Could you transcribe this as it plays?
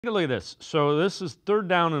Take a look at this. So this is third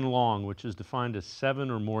down and long, which is defined as 7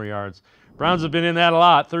 or more yards. Browns have been in that a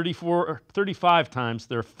lot, 34 or 35 times.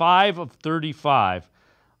 They're 5 of 35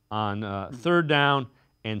 on third down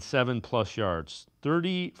and 7+ yards.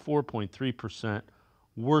 34.3%,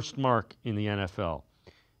 worst mark in the NFL.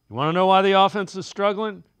 You want to know why the offense is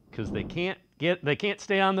struggling? Because they can't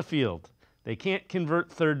stay on the field. They can't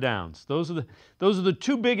convert third downs. Those are the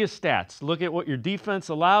two biggest stats. Look at what your defense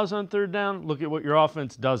allows on third down. Look at what your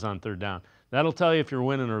offense does on third down. That'll tell you if you're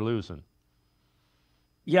winning or losing.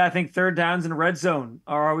 Yeah, I think third downs and red zone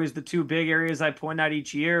are always the two big areas I point out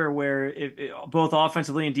each year, where both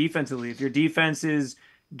offensively and defensively, if your defense is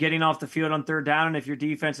getting off the field on third down, and if your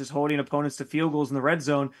defense is holding opponents to field goals in the red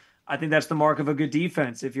zone, I think that's the mark of a good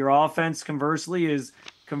defense. If your offense, conversely, is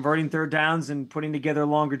converting third downs and putting together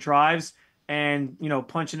longer drives and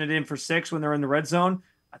punching it in for six when they're in the red zone,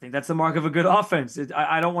 I think that's the mark of a good offense.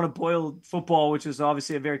 I don't want to boil football, which is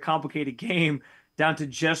obviously a very complicated game, down to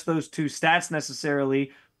just those two stats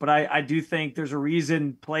necessarily. But I do think there's a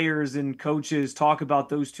reason players and coaches talk about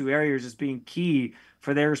those two areas as being key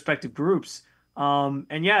for their respective groups.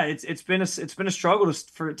 And yeah, it's been a struggle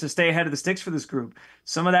to stay ahead of the sticks for this group.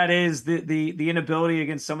 Some of that is the inability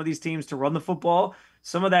against some of these teams to run the football.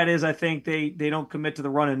 Some of that is, I think, they don't commit to the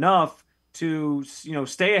run enough to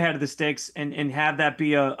stay ahead of the sticks and have that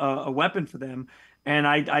be a weapon for them. And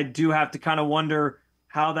I do have to kind of wonder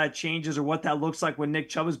how that changes or what that looks like when Nick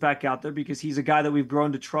Chubb is back out there, because he's a guy that we've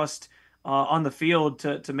grown to trust on the field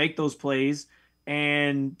to make those plays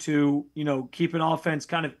and to keep an offense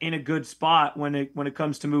kind of in a good spot when it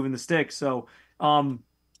comes to moving the stick. So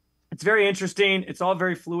it's very interesting. It's all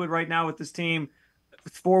very fluid right now with this team.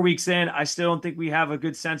 4 weeks in, I still don't think we have a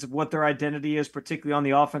good sense of what their identity is, particularly on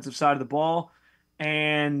the offensive side of the ball.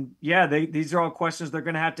 And yeah, these are all questions they're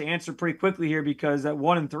going to have to answer pretty quickly here, because at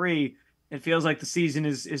 1-3, it feels like the season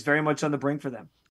is very much on the brink for them.